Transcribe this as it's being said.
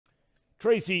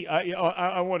Tracy,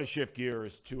 I want to shift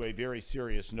gears to a very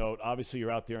serious note. Obviously, you're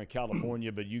out there in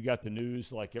California, but you got the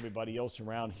news like everybody else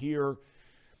around here.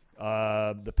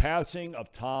 The passing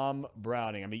of Thom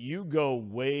Browning. I mean, you go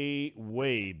way,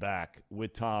 way back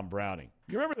with Thom Browning.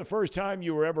 You remember the first time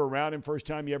you were ever around him, first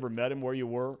time you ever met him, where you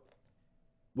were?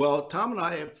 Well, Thom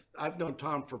and I've known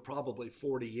Thom for probably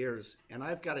 40 years, and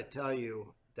I've got to tell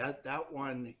you that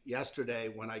one yesterday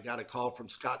when I got a call from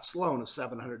Scott Sloan of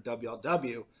 700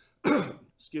 WLW,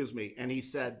 excuse me, and he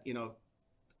said,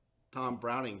 Thom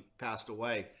Browning passed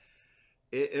away.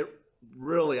 It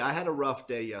really, I had a rough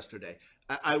day yesterday.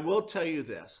 I will tell you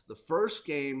this, the first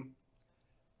game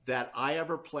that I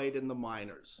ever played in the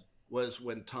minors was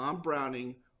when Thom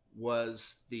Browning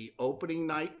was the opening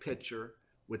night pitcher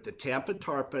with the Tampa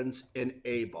Tarpons in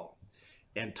A-ball.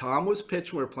 And Thom was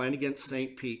pitching, we were playing against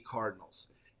St. Pete Cardinals.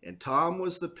 And Thom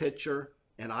was the pitcher,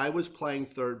 and I was playing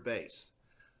third base.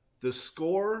 The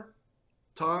score,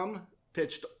 Thom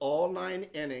pitched all 9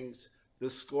 innings. The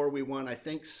score we won, I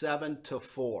think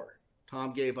 7-4.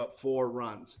 Thom gave up 4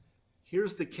 runs.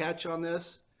 Here's the catch on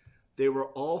this. They were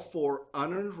all 4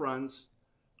 unearned runs.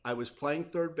 I was playing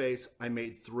third base. I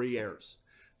made 3 errors.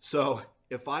 So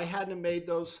if I hadn't made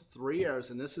those 3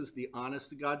 errors, and this is the honest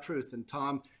to God truth, and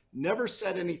Thom never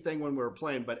said anything when we were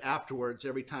playing, but afterwards,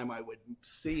 every time I would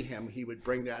see him, he would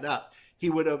bring that up.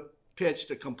 He would have pitched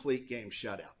a complete game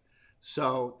shutout.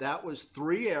 So that was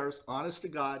 3 errors, honest to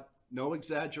God, no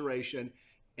exaggeration,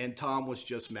 and Thom was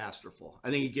just masterful.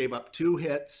 I think he gave up 2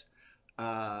 hits.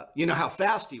 You know how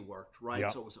fast he worked, right? Yeah.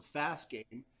 So it was a fast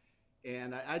game.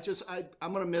 And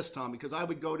I'm going to miss Thom because I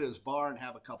would go to his bar and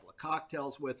have a couple of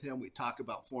cocktails with him. We'd talk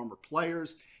about former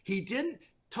players.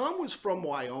 Thom was from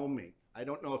Wyoming. I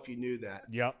don't know if you knew that.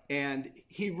 Yep. And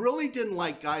he really didn't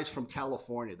like guys from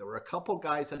California. There were a couple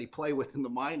guys that he played with in the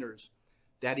minors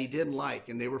that he didn't like,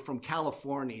 and they were from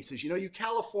California. He says, you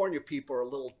California people are a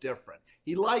little different.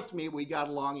 He liked me. We got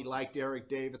along. He liked Eric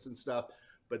Davis and stuff.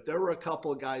 But there were a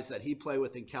couple of guys that he played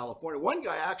with in California. One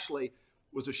guy actually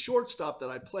was a shortstop that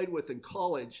I played with in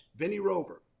college, Vinny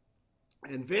Rover.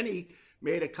 And Vinny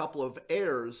made a couple of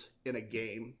errors in a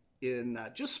game in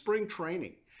just spring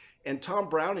training. And Thom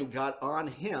Browning got on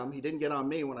him. He didn't get on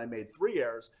me when I made 3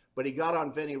 errors, but he got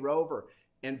on Vinny Rover.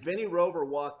 And Vinny Rover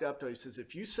walked up to him. He says,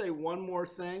 if you say one more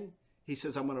thing, he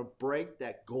says, I'm going to break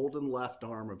that golden left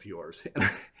arm of yours.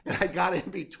 And I got in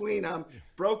between them,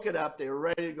 broke it up. They were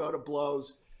ready to go to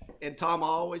blows. And Thom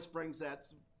always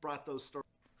brought those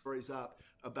stories up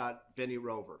about Vinny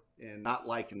Rover and not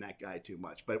liking that guy too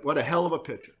much. But what a hell of a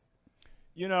pitcher.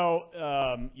 You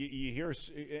hear,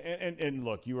 and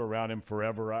look, you were around him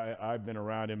forever. I've been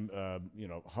around him,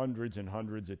 hundreds and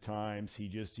hundreds of times.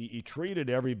 He treated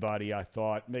everybody, I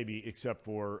thought, maybe except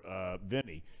for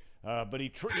Vinny. But he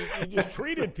just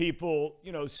treated people,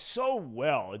 so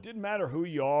well. It didn't matter who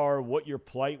you are, what your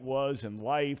plight was in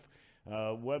life,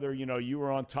 whether, you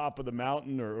were on top of the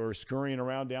mountain or scurrying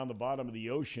around down the bottom of the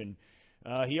ocean.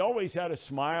 He always had a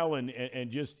smile and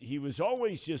he was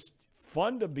always just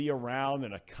fun to be around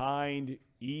and a kind,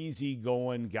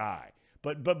 easygoing guy.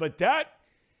 But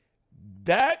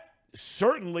that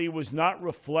certainly was not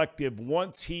reflective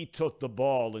once he took the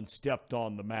ball and stepped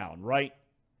on the mound, right?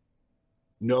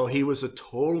 No, he was a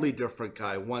totally different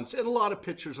guy once. And a lot of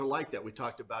pitchers are like that. We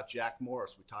talked about Jack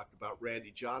Morris. We talked about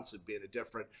Randy Johnson being a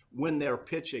different when they're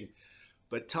pitching.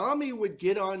 But Tommy would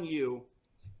get on you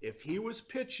if he was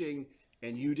pitching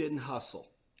and you didn't hustle.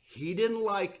 He didn't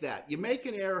like that. You make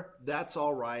an error, that's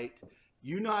all right.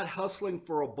 You not hustling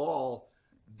for a ball,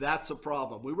 that's a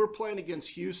problem. We were playing against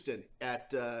Houston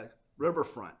at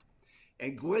Riverfront.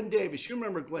 And Glenn Davis, you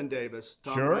remember Glenn Davis,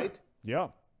 Thom, sure. Right? Yeah.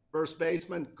 First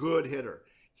baseman, good hitter.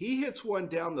 He hits one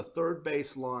down the third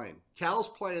base line. Cal's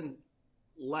playing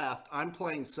left, I'm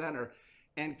playing center,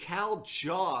 and Cal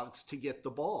jogs to get the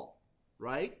ball,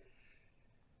 right?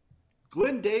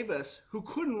 Glenn Davis, who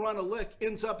couldn't run a lick,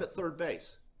 ends up at third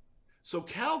base. So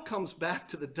Cal comes back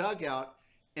to the dugout,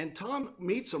 and Thom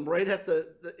meets him right at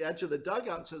the edge of the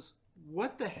dugout and says,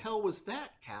 what the hell was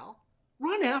that, Cal?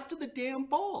 Run after the damn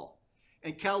ball.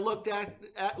 And Cal looked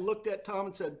at Thom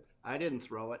and said, I didn't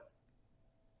throw it.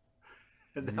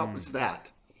 And that was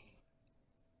that.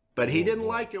 But he didn't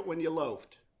like it when you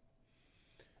loafed.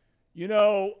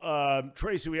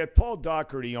 Tracy, we had Paul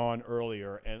Doherty on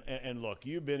earlier, and look,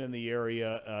 you've been in the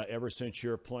area ever since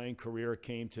your playing career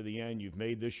came to the end. You've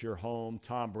made this your home.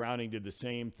 Thom Browning did the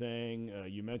same thing.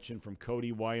 You mentioned from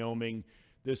Cody, Wyoming,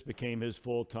 this became his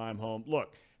full-time home.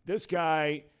 Look, this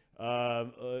guy,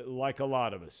 like a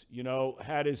lot of us,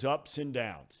 had his ups and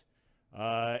downs,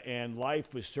 and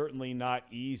life was certainly not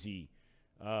easy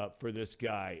for this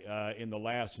guy in the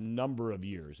last number of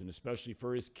years, and especially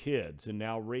for his kids, and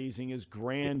now raising his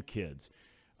grandkids.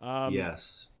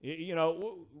 Yes. You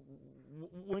know,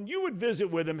 when you would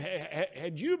visit with him,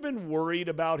 had you been worried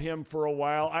about him for a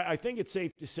while? I think it's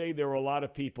safe to say there were a lot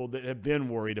of people that have been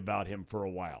worried about him for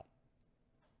a while.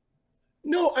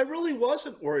 No, I really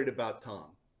wasn't worried about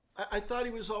Thom. I thought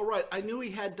he was all right. I knew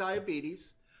he had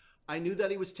diabetes. I knew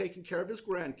that he was taking care of his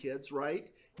grandkids, right?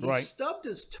 He stubbed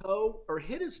his toe or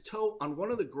hit his toe on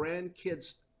one of the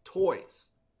grandkids' toys.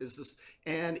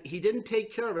 And he didn't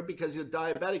take care of it because he was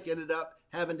diabetic, ended up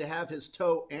having to have his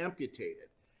toe amputated.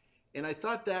 And I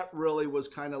thought that really was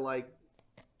kind of like,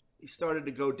 he started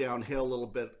to go downhill a little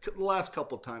bit the last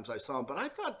couple of times I saw him. But I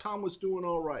thought Thom was doing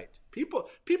all right. People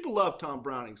love Thom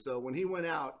Browning. So when he went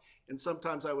out, and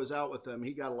sometimes I was out with him,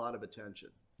 he got a lot of attention.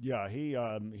 Yeah, he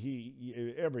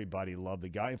everybody loved the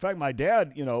guy. In fact, my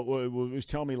dad, was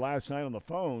telling me last night on the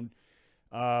phone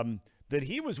that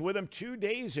he was with him 2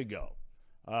 days ago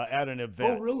at an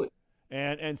event. Oh, really?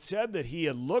 And said that he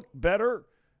had looked better.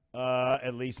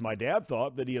 At least my dad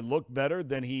thought that he had looked better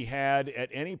than he had at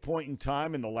any point in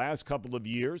time in the last couple of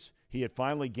years. He had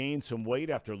finally gained some weight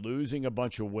after losing a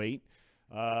bunch of weight.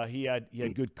 He had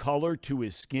good color to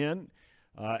his skin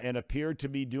and appeared to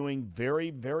be doing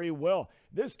very, very well.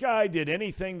 This guy did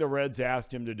anything the Reds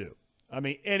asked him to do. I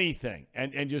mean, anything,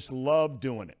 and just loved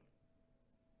doing it.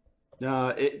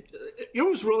 It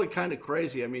was really kind of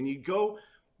crazy. I mean, you go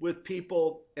with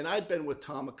people, and I'd been with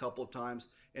Thom a couple of times,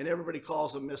 and everybody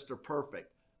calls him Mr.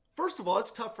 Perfect. First of all,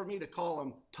 it's tough for me to call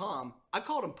him Thom. I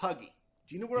called him Puggy.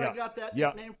 Do you know where I got that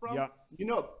nickname from? Yeah. You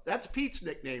know, that's Pete's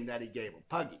nickname that he gave him,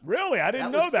 Puggy. Really? I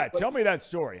didn't know that. Tell me that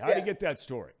story. How did you get that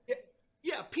story?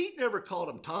 Yeah, Pete never called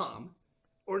him Thom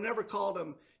or never called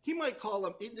him. He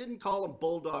didn't call him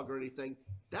Bulldog or anything.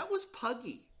 That was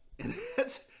Puggy.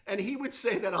 And he would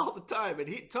say that all the time. And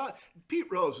Pete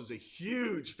Rose was a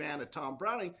huge fan of Thom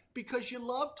Browning because you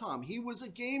love Thom. He was a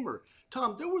gamer.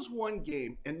 Thom, there was one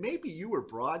game, and maybe you were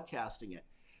broadcasting it.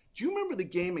 Do you remember the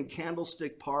game in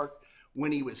Candlestick Park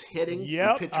when he was hitting?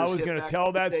 Yep, I was going to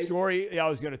tell that story. I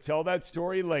was going to tell that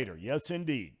story later. Yes,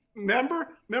 indeed. Remember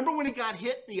when he got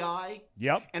hit in the eye?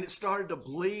 Yep. And it started to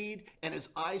bleed, and his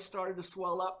eye started to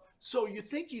swell up. So you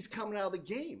think he's coming out of the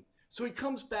game. So he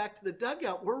comes back to the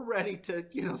dugout. We're ready to,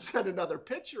 send another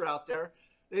pitcher out there.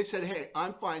 They said, hey,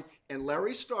 I'm fine. And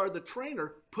Larry Starr, the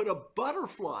trainer, put a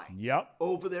butterfly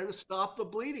over there to stop the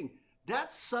bleeding.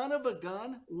 That son of a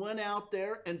gun went out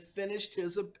there and finished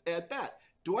his at-bat.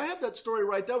 Do I have that story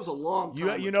right? That was a long time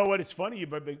ago. You know what? It's funny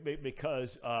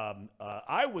because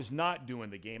I was not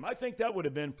doing the game. I think that would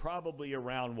have been probably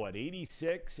around,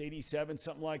 86, 87,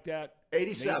 something like that?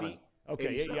 87. Maybe? Okay,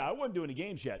 87. I wasn't doing the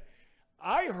games yet.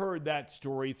 I heard that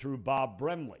story through Bob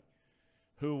Brenly,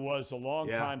 who was a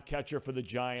longtime catcher for the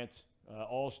Giants,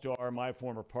 all-star, my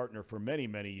former partner for many,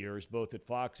 many years, both at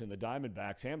Fox and the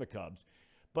Diamondbacks and the Cubs.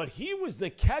 But he was the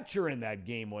catcher in that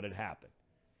game when it happened.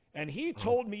 And he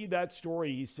told me that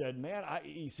story. He said, man,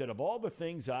 he said, of all the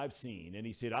things I've seen, and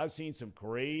he said, I've seen some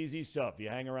crazy stuff. You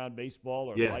hang around baseball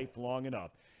or life long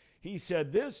enough. He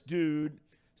said, this dude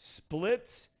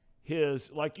splits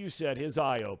his, like you said, his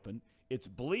eye open. It's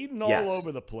bleeding all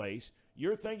over the place.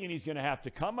 You're thinking he's going to have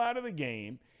to come out of the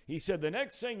game. He said, the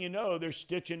next thing you know, they're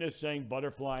stitching this thing,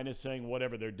 butterflying this thing,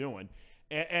 whatever they're doing.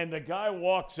 And the guy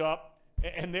walks up.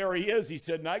 And there he is. He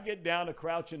said, and I get down to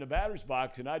crouch in the batter's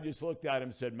box, and I just looked at him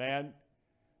and said, man,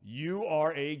 you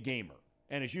are a gamer.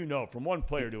 And as you know, from one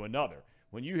player to another,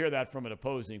 when you hear that from an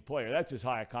opposing player, that's as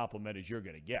high a compliment as you're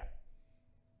going to get.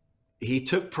 He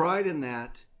took pride in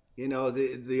that.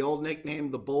 The old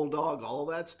nickname, the Bulldog, all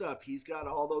that stuff. He's got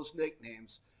all those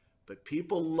nicknames. But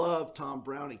people love Thom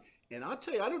Browning. And I'll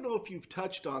tell you, I don't know if you've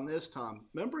touched on this, Thom.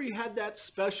 Remember he had that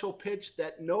special pitch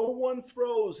that no one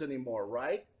throws anymore,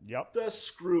 right? Yep. The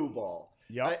screwball.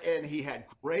 Yep. And he had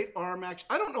great arm action.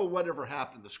 I don't know whatever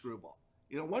happened to the screwball.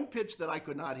 One pitch that I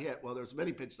could not hit. Well, there's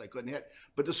many pitches I couldn't hit.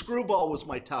 But the screwball was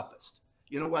my toughest.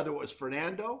 Whether it was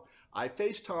Fernando, I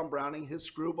faced Thom Browning. His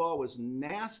screwball was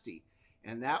nasty.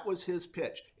 And that was his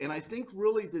pitch. And I think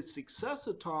really the success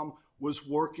of Thom was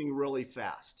working really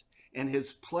fast. And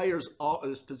his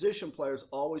position players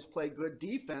always played good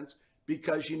defense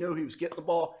because he was getting the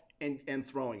ball and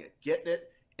throwing it, getting it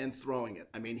and throwing it.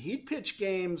 I mean, he'd pitch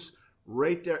games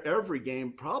right there, every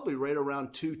game, probably right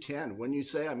around 210. When you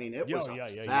say, I mean, it was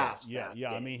fast. Yeah.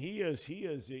 I mean,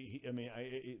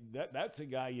 that's a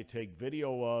guy you take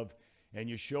video of and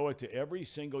you show it to every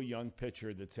single young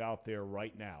pitcher that's out there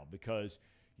right now because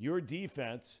your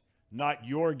defense – not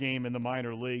your game in the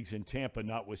minor leagues in Tampa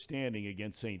notwithstanding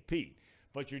against St. Pete.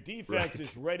 But your defense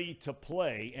is ready to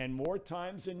play, and more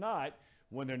times than not,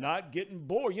 when they're not getting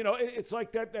bored. You know, it's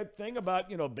like that thing about,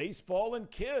 you know, baseball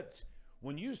and kids.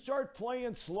 When you start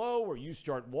playing slow or you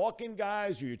start walking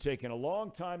guys or you're taking a long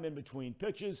time in between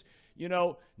pitches, you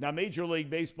know, now Major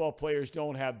League Baseball players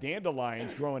don't have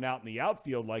dandelions growing out in the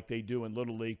outfield like they do in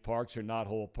Little League parks or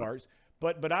knothole parks.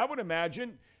 But I would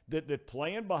imagine that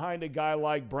playing behind a guy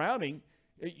like Browning,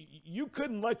 you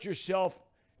couldn't let yourself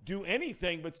do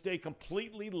anything but stay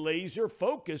completely laser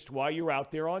focused while you're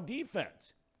out there on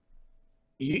defense.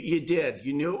 You did.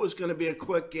 You knew it was going to be a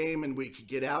quick game and we could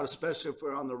get out, especially if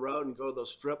we're on the road, and go to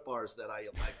those strip bars that I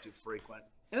like to frequent.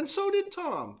 And so did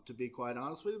Thom, to be quite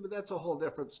honest with you, but that's a whole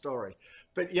different story.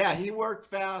 But yeah, he worked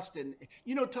fast. And,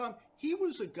 you know, Thom, he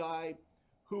was a guy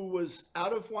who was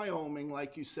out of Wyoming,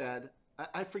 like you said.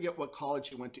 I forget what college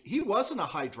he went to. He wasn't a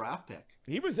high draft pick.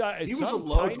 He was a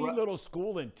tiny little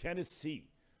school in Tennessee,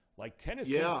 like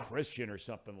Tennessee Christian or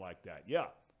something like that. Yeah,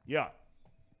 yeah.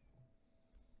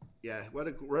 Yeah, what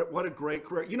a great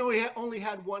career. You know, he only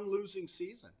had one losing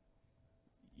season.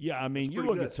 Yeah, I mean, you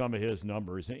look at some of his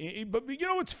numbers. But you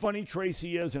know what's funny,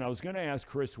 Tracy, is, and I was going to ask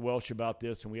Chris Welsh about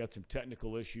this, and we had some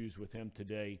technical issues with him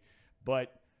today,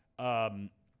 but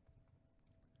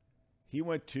he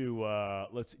went to,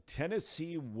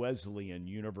 Tennessee Wesleyan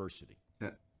University.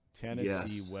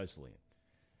 Tennessee Wesleyan.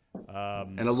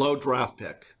 And a low draft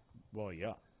pick. Well,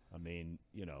 yeah. I mean,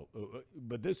 you know,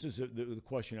 but this is the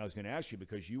question I was going to ask you,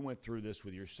 because you went through this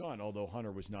with your son, although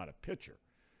Hunter was not a pitcher.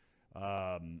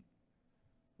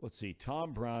 Let's see.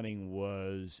 Thom Browning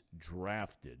was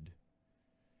drafted.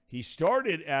 He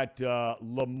started at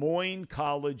Le Moyne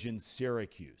College in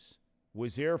Syracuse,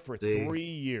 was there for 3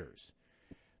 years.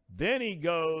 Then he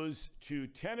goes to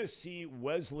Tennessee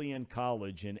Wesleyan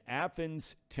College in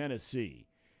Athens, Tennessee,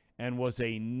 and was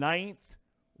a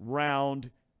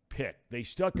 9th-round pick. They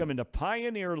stuck him into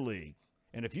Pioneer League,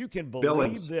 and if you can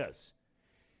believe this,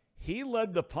 he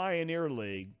led the Pioneer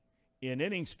League in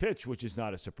innings pitched, which is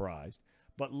not a surprise,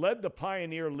 but led the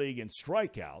Pioneer League in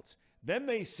strikeouts. Then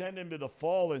they send him to the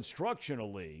Fall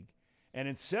Instructional League, and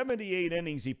in 78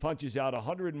 innings, he punches out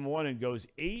 101 and goes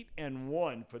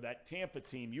 8-1 for that Tampa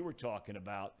team you were talking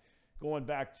about, going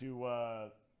back to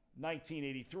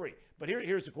 1983. But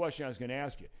here's the question I was going to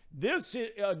ask you. This is,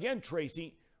 again,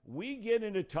 Tracy, we get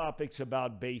into topics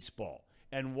about baseball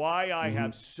and why I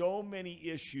have so many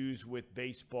issues with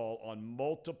baseball on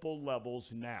multiple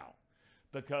levels now.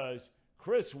 Because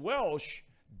Chris Welsh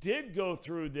did go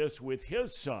through this with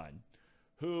his son,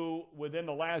 who within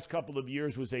the last couple of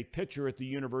years was a pitcher at the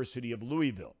University of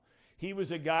Louisville. He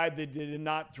was a guy that did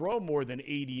not throw more than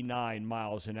 89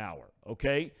 miles an hour,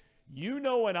 okay? You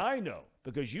know and I know,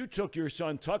 because you took your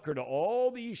son Tucker to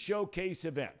all these showcase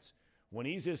events. When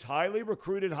he's this highly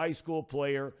recruited high school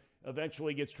player,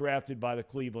 eventually gets drafted by the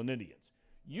Cleveland Indians.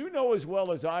 You know as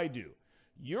well as I do,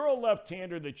 you're a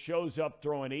left-hander that shows up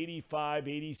throwing 85,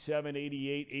 87,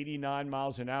 88, 89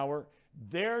 miles an hour.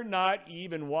 They're not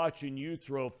even watching you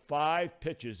throw 5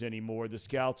 pitches anymore, the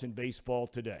scouts in baseball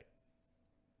today.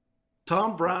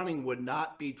 Thom Browning would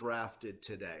not be drafted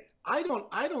today. I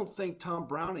don't think Thom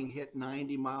Browning hit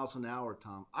 90 miles an hour,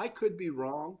 Thom. I could be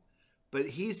wrong, but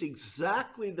he's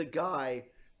exactly the guy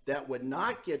that would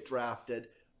not get drafted.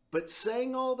 But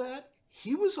saying all that,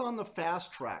 he was on the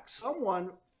fast track.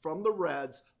 Someone from the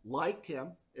Reds liked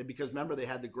him, because remember, they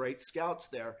had the great scouts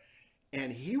there,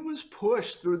 and he was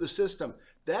pushed through the system.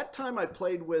 That time I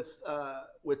played with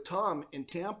Thom in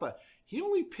Tampa, he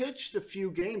only pitched a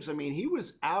few games. I mean, he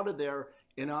was out of there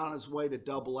and on his way to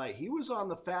Double-A. He was on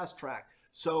the fast track.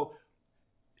 So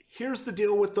here's the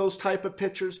deal with those type of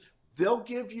pitchers. They'll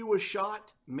give you a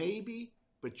shot, maybe,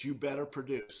 but you better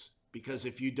produce, because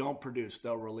if you don't produce,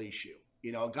 they'll release you.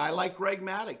 You know, a guy like Greg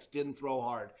Maddux didn't throw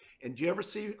hard. And do you ever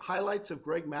see highlights of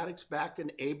Greg Maddux back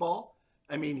in A-ball?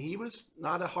 I mean, he was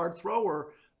not a hard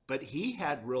thrower, but he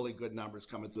had really good numbers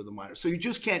coming through the minors. So you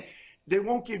just can't, they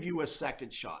won't give you a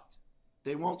second shot.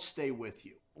 They won't stay with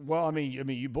you. Well, I mean, you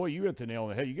hit the nail on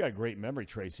the head. You got a great memory,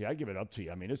 Tracy. I give it up to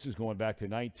you. I mean, this is going back to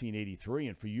 1983,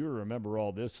 and for you to remember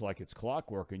all this like it's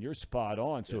clockwork, and you're spot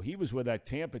on. So he was with that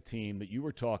Tampa team that you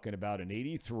were talking about in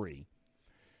 83.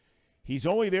 He's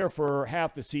only there for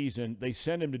half the season. They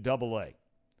send him to Double-A,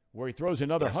 where he throws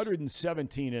another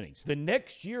 117 innings. The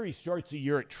next year, he starts the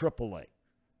year at Triple-A.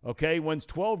 Okay, wins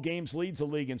 12 games, leads the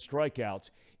league in strikeouts.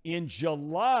 In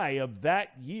July of that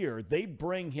year, they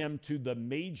bring him to the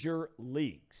major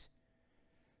leagues.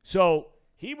 So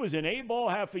he was in A-ball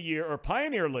half a year, or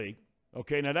Pioneer League.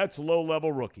 Okay, now that's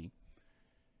low-level rookie.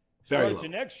 Starts the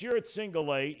next year at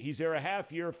Single-A. He's there a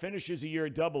half year, finishes a year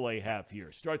at Double-A half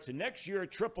year. Starts the next year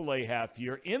at Triple-A half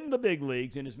year. In the big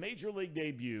leagues, in his major league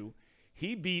debut,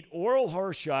 he beat Oral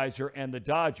Hershiser and the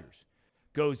Dodgers.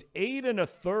 goes 8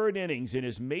 1/3 innings in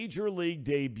his major league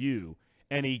debut,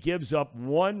 and he gives up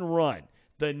 1 run.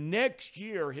 The next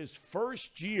year, his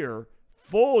first year,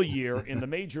 full year in the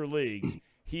major leagues,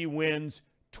 he wins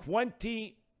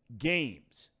 20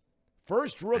 games.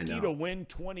 First rookie to win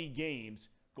 20 games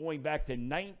going back to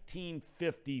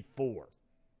 1954.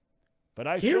 But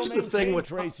I Here's still the thing with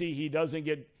Tracy, he doesn't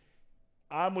get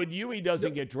 – I'm with you, he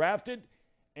doesn't get drafted.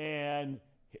 And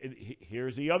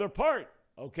here's the other part.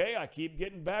 Okay, I keep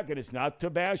getting back, and it's not to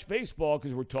bash baseball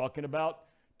because we're talking about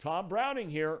Thom Browning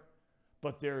here,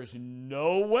 but there's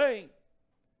no way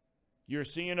you're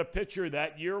seeing a pitcher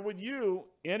that year with you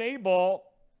in A ball.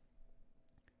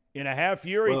 In a half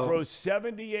year, he throws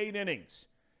 78 innings.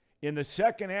 In the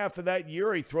second half of that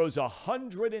year, he throws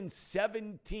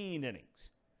 117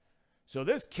 innings. So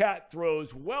this cat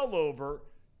throws well over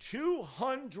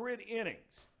 200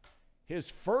 innings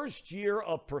his first year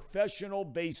of professional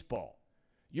baseball.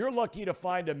 You're lucky to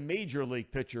find a major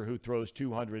league pitcher who throws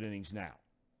 200 innings now.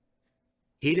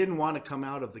 He didn't want to come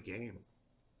out of the game.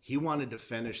 He wanted to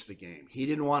finish the game. He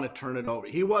didn't want to turn it over.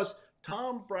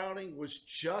 Thom Browning was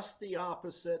just the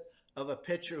opposite of a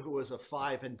pitcher who was a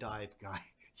 5 and dive guy.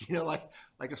 You know,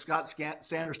 like a Scott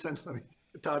Sanderson.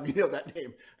 Thom, you know that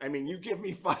name. I mean, you give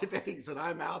me 5 innings and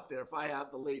I'm out there if I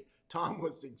have the lead. Thom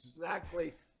was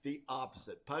exactly the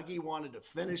opposite. Puggy wanted to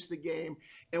finish the game.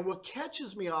 And what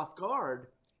catches me off guard,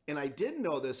 and I didn't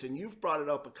know this, and you've brought it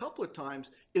up a couple of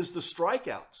times, is the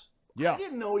strikeouts. Yeah. I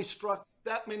didn't know he struck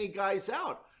that many guys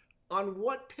out. On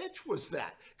what pitch was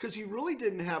that? Because he really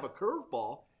didn't have a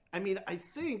curveball. I mean, I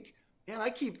think, and I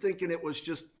keep thinking it was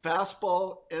just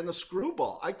fastball and a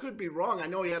screwball. I could be wrong. I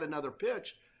know he had another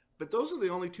pitch, but those are the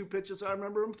only 2 pitches I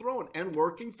remember him throwing, and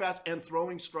working fast and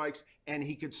throwing strikes, and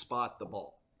he could spot the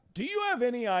ball. Do you have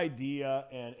any idea,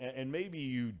 and maybe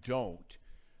you don't,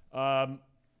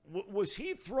 was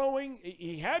he throwing?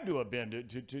 He had to have been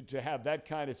to have that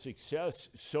kind of success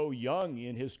so young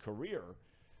in his career.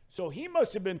 So he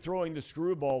must have been throwing the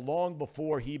screwball long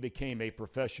before he became a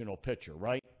professional pitcher,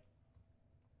 right?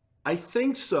 I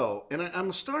think so. And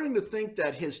I'm starting to think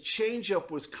that his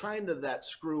changeup was kind of that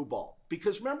screwball.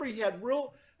 Because remember, he had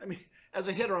as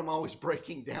a hitter, I'm always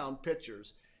breaking down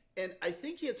pitchers. And I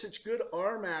think he had such good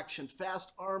arm action,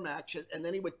 fast arm action, and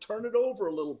then he would turn it over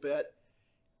a little bit.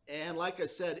 And like I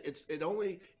said,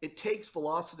 it takes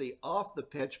velocity off the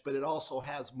pitch, but it also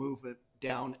has movement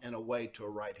down and away to a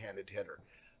right-handed hitter.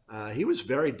 He was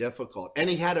very difficult. And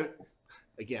he had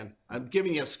again, I'm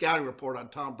giving you a scouting report on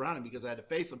Thom Browning because I had to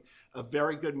face him, a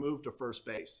very good move to first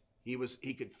base. He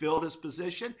could fill his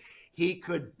position. He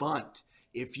could bunt.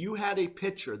 If you had a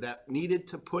pitcher that needed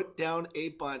to put down a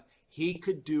bunt, he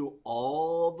could do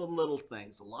all the little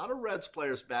things. A lot of Reds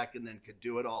players back then could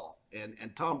do it all.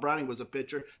 And Thom Browning was a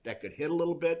pitcher that could hit a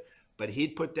little bit, but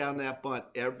he'd put down that bunt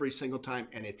every single time.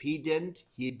 And if he didn't,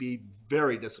 he'd be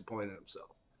very disappointed in himself.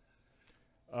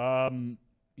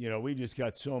 You know, we just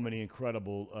got so many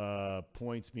incredible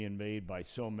points being made by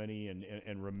so many,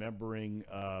 and remembering,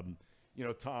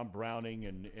 Thom Browning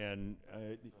and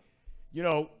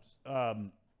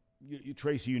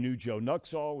Tracy, you knew Joe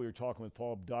Nuxall. We were talking with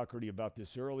Paul Doherty about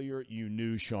this earlier. You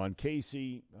knew Sean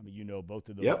Casey. I mean, you know both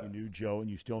of them. Yep. You knew Joe,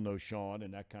 and you still know Sean,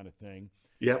 and that kind of thing.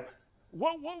 Yep.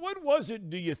 What was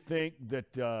it, do you think,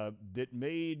 that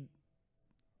made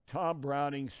Thom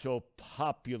Browning so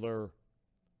popular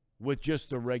with just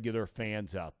the regular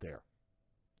fans out there?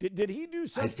 Did he do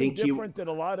something different than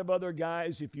a lot of other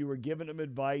guys? If you were giving him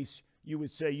advice, you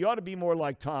would say you ought to be more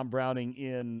like Thom Browning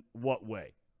in what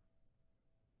way?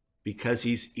 Because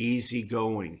he's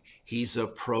easygoing. He's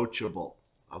approachable.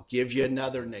 I'll give you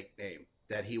another nickname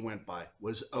that he went by,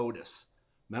 was Otis.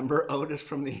 Remember Otis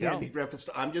from the Andy Griffith?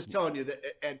 I'm just telling you that,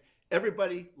 and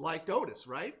everybody liked Otis,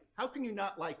 right? How can you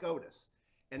not like Otis?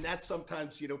 And that's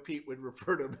sometimes, Pete would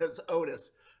refer to him as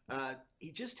Otis.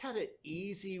 He just had an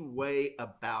easy way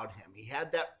about him. He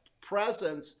had that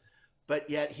presence,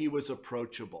 but yet he was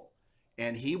approachable.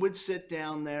 And he would sit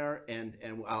down there, and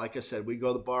like I said, we'd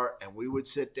go to the bar, and we would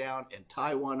sit down and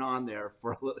tie one on there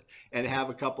and have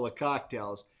a couple of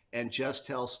cocktails and just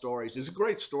tell stories. He's a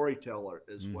great storyteller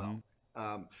as well.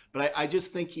 But I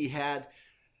just think he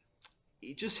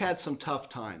just had some tough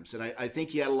times. And I think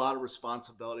he had a lot of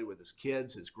responsibility with his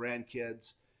kids, his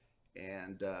grandkids.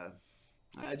 And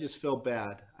I just feel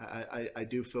bad. I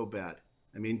do feel bad.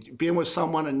 I mean, being with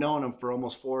someone and knowing him for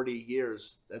almost 40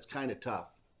 years, that's kind of tough.